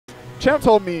Champ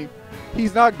told me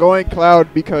he's not going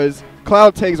Cloud because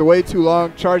Cloud takes way too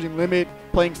long, charging limit,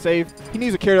 playing safe. He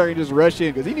needs a character that can just rush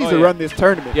in because he needs to run this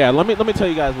tournament. Yeah, let me tell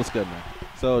you guys what's good, man.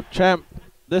 So Champ,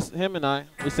 him and I,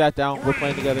 we sat down, we're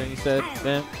playing together, and he said,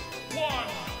 man,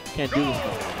 can't do this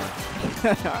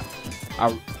no more,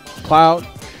 man. Cloud,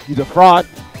 he's a fraud.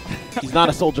 He's not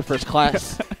a soldier first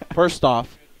class. First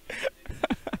off.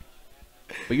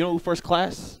 But you know who first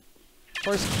class?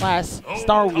 First class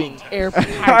Star Wings Air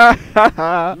Pilot,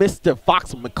 Mr.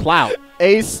 Fox McCloud.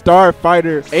 Ace Star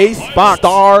Fighter. Ace Fox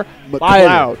Star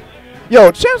McCloud.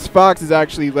 Yo, Champ's Fox is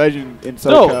actually legend in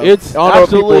SoCal. No, it's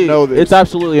absolutely, know this. It's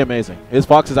absolutely amazing. His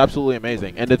Fox is absolutely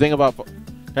amazing. And the thing about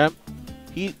him,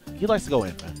 he likes to go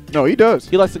in, man. No, he does.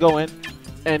 He likes to go in,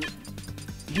 and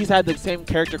he's had the same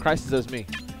character crisis as me.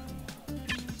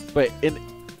 But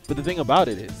the thing about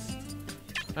it is,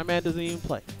 my man doesn't even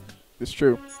play. It's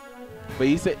true. But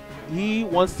he said he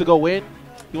wants to go in,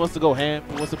 he wants to go ham,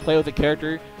 he wants to play with a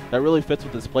character that really fits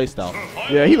with his playstyle.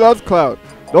 Yeah, he loves Cloud.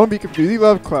 Don't be confused. He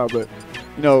loves Cloud, but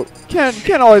you know,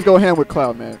 can't always go ham with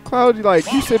Cloud, man. Cloud,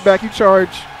 you sit back, you charge,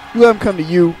 you let him come to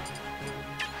you.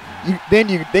 Then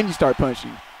you start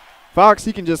punching. Fox,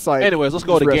 he can just like. Anyways, let's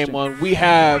go to game one. We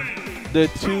have the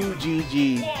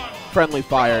 2GG friendly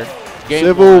fire. Game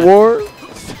Civil one. War.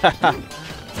 All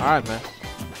right, man.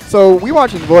 So we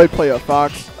watching VoiD play a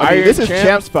Fox. I mean, this is Champ.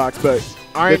 Champ's Fox, but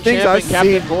Iron the things Champ I've and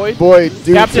Captain seen VoiD. VoiD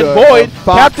do Captain to VoiD.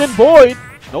 Fox. Captain VoiD.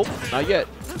 Nope, not yet.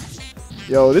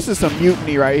 Yo, this is some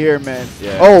mutiny right here, man.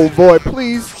 Yeah. Oh, VoiD,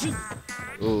 please.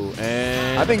 Ooh,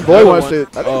 and I think VoiD wants to.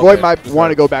 I think VoiD might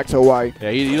want to go back to Hawaii. Yeah,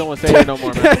 you don't want to stay here no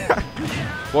more, man.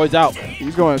 VoiD's out.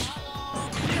 He's going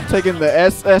taking the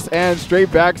SS and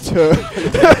straight back to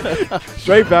the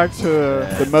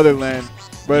motherland.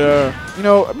 But you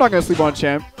know, I'm not gonna sleep on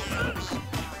Champ.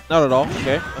 Not at all.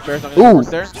 Okay, affairs not gonna work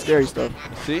there. Scary stuff.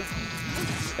 Let's see.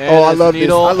 And I love this.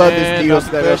 I love this needle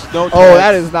setup. No oh,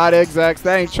 that is not exact.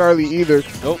 That ain't Charlie either.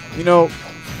 Nope. You know,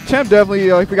 Champ definitely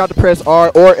forgot to press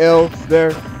R or L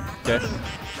there. Okay.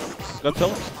 Go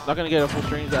kill him. Not gonna get a full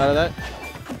range out of that.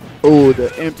 Oh,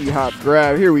 the empty hop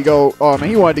grab. Here we go. Oh man,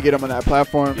 he wanted to get him on that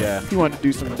platform. Yeah. He wanted to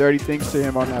do some dirty things to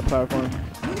him on that platform.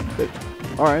 But,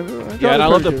 all right. Yeah, and I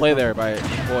love the play there by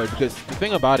VoiD because the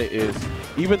thing about it is,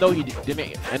 even though he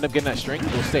didn't end up getting that string,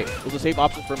 it was safe. It was a safe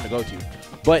option for him to go to.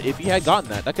 But if he had gotten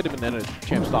that, that could have been the end of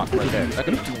Champ's stock right there. That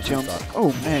could have been Champ's stock.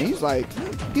 Oh man, he's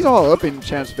all up in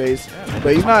Champ's face,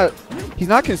 but he's not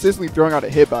consistently throwing out a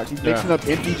hitbox. He's mixing up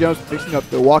empty jumps, mixing up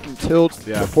the walking tilts,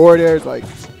 the forward airs. Like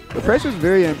the pressure's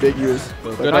very ambiguous.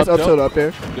 But nice up tilt up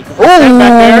there. Oh,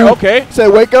 back there. Okay. Say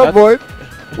wake up, VoiD.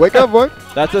 Wake up, VoiD.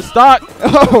 That's a stock.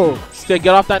 Oh. Stay,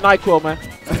 get off that NyQuil, man.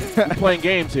 We're playing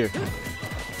games here.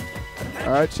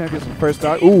 All right, Champ gets some first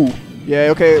stock. Ooh.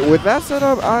 Yeah, okay, with that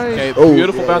setup,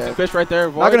 beautiful bouncing fish right there.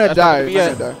 VoiD. Not gonna die.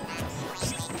 Not gonna die.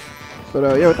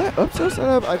 But yeah, with that up tilt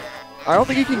setup, I don't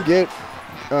think he can get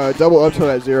double up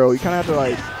tilt at 0. You kind of have to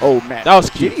like, oh man. That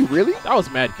was cute. Did he really? That was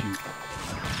mad cute.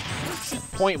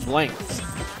 Point blank.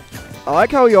 I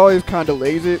like how he always kind of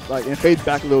delays it, like, and fades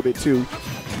back a little bit too.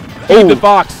 Eat the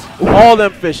Fox. All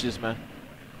them fishes, man.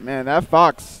 Man, that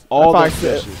Fox. All that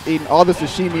Fox Fox eating all the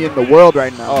sashimi in the world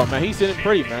right now. Oh man, he's sitting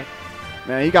pretty, man.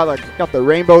 Man, he got the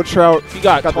rainbow trout. He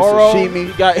got Toro. The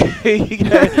sashimi.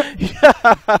 He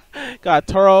got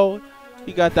Toro.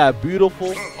 He got that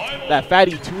beautiful, that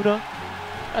fatty tuna.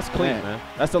 That's clean, man.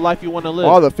 That's the life you want to live.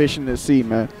 All the fish in the sea,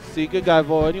 man. See, good guy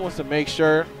VoiD. He wants to make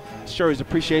sure his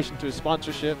appreciation to his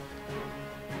sponsorship.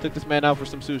 Took this man out for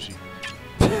some sushi.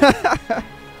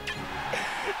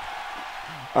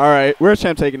 All right, where's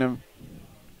Champ taking him?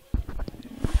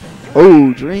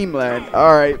 Oh, Dreamland.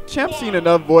 All right, Champ's seen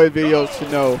enough VoiD videos to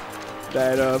know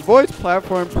that VoiD's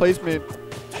platform placement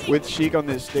with Sheik on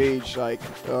this stage, like,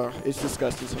 it's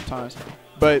disgusting sometimes.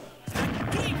 But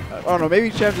I don't know, maybe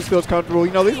Champ just feels comfortable.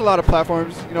 You know, there's a lot of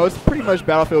platforms. You know, it's pretty much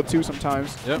Battlefield 2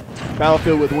 sometimes. Yep.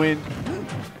 Battlefield with wind.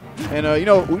 And we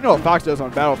know what Fox does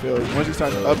on Battlefield once he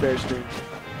starts up air stream.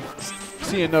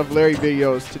 See enough Larry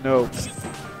videos to know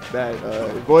that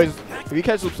VoiD, if he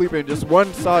catches a sleeper, just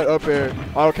one solid up air,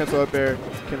 auto cancel up air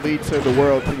can lead to the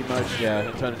world pretty much. Yeah,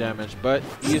 a ton of damage, but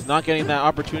he's not getting that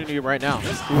opportunity right now. He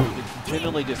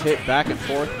continually just hit back and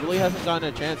forth. Really hasn't gotten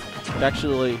a chance to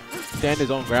actually stand his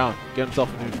own ground, get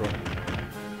himself a neutral.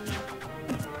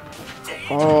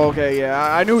 Oh, okay,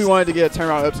 yeah. I knew we wanted to get a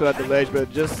turnaround up to at the ledge,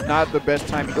 but just not the best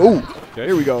timing. Ooh, okay.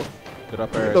 Here we go. Good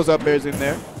up air. Get those up airs in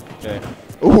there. Okay.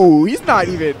 Ooh, he's not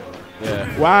even.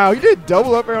 Yeah. Wow, he did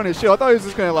double up air on his shield. I thought he was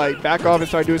just going to like back off and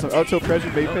start doing some up tilt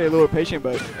pressure, but he played a little patient,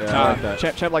 but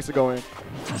Champ likes to go in.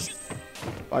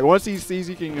 Like once he sees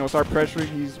he can start pressuring,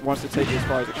 he wants to take it as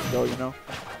far as it can go, you know.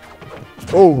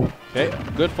 Oh, Okay,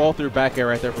 good fall through back air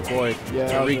right there for VoiD.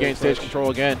 Yeah, regain stage control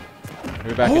again.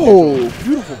 We're back oh,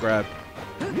 beautiful grab.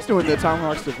 He's doing the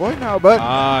tomahawks to VoiD now,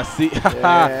 but see,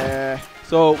 yeah.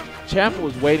 So Champ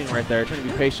was waiting right there, trying to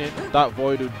be patient. Thought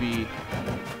VoiD would be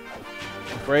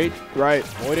afraid. Right.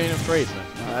 VoiD ain't afraid, man.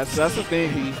 That's the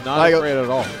thing. He's not afraid at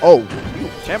all. Oh,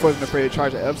 Champ wasn't afraid to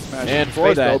charge the F smash. And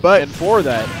for that,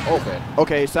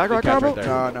 okay, Sakurai combo?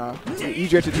 Right no. He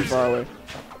drifted too far away.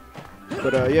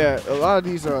 But yeah, a lot of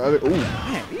these other. Ooh,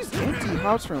 man, these empty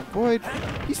hops from VoiD.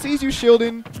 He sees you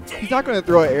shielding. He's not gonna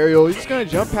throw an aerial. He's just gonna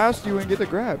jump past you and get the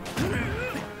grab.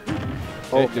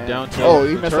 Oh, good down tilt. Oh,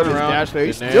 he messed up his dash there.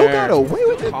 He still got away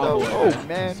with it though. Oh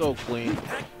man, so clean.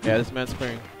 Yeah, this man's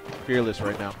playing fearless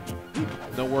right now.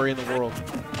 No worry in the world.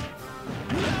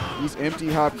 These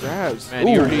empty hop grabs. Man,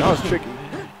 ooh, that was tricky.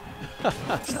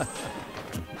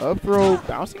 Up throw,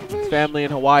 bouncing fish? Family in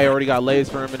Hawaii already got lays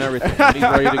for him and everything. He's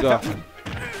ready to go.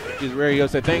 He's ready to go.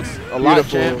 Say thanks a lot,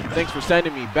 Champ. Thanks for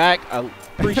sending me back. I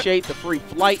appreciate the free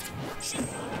flight.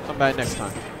 Come back next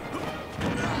time.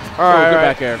 All right, good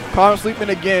back air. Caught him sleeping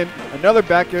again. Another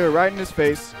back air right in his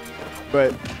face.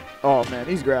 But, oh man,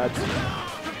 these grabs.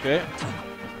 Okay.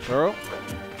 Throw.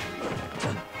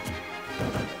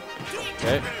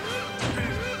 Okay.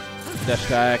 Dash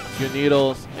attack, good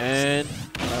needles, and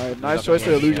nice choice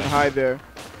to illusion high there.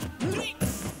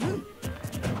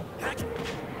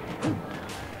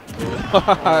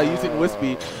 Using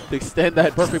Wispy to extend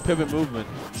that perfect pivot movement.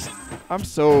 I'm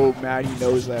so mad he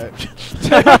knows that.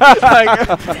 Like,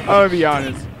 I'm gonna be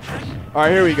honest. All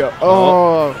right, here we go.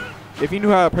 Oh, if he knew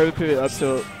how to perfect pivot up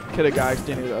tilt, could have got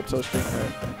extended the up tilt string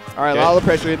there. All right, a lot of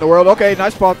pressure in the world. Okay,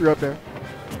 nice fall through up there.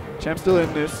 Champ still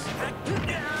in this.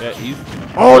 Yeah, he's.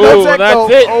 Oh,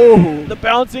 that's it. Oh, the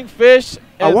bouncing fish.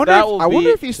 I wonder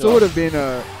if he still would have been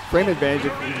a frame advantage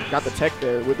if he got the tech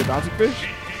there with the bouncing fish.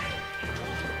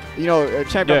 You know,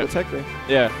 Champ got the tech there.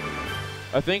 Yeah.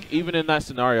 I think even in that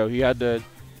scenario, he had to,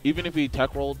 even if he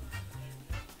tech rolled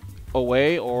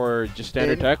away or just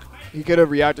standard tech, he could have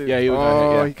reacted. Yeah, he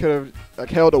would. He could have like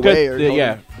held away or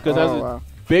because that's a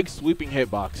big sweeping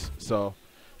hitbox, so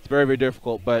it's very, very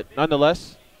difficult. But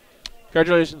nonetheless,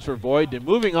 congratulations for VoiD. And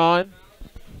moving on,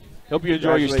 hope you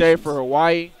enjoy your stay for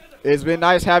Hawaii. It's been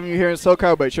nice having you here in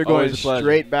SoCal, but you're going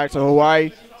straight back to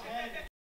Hawaii.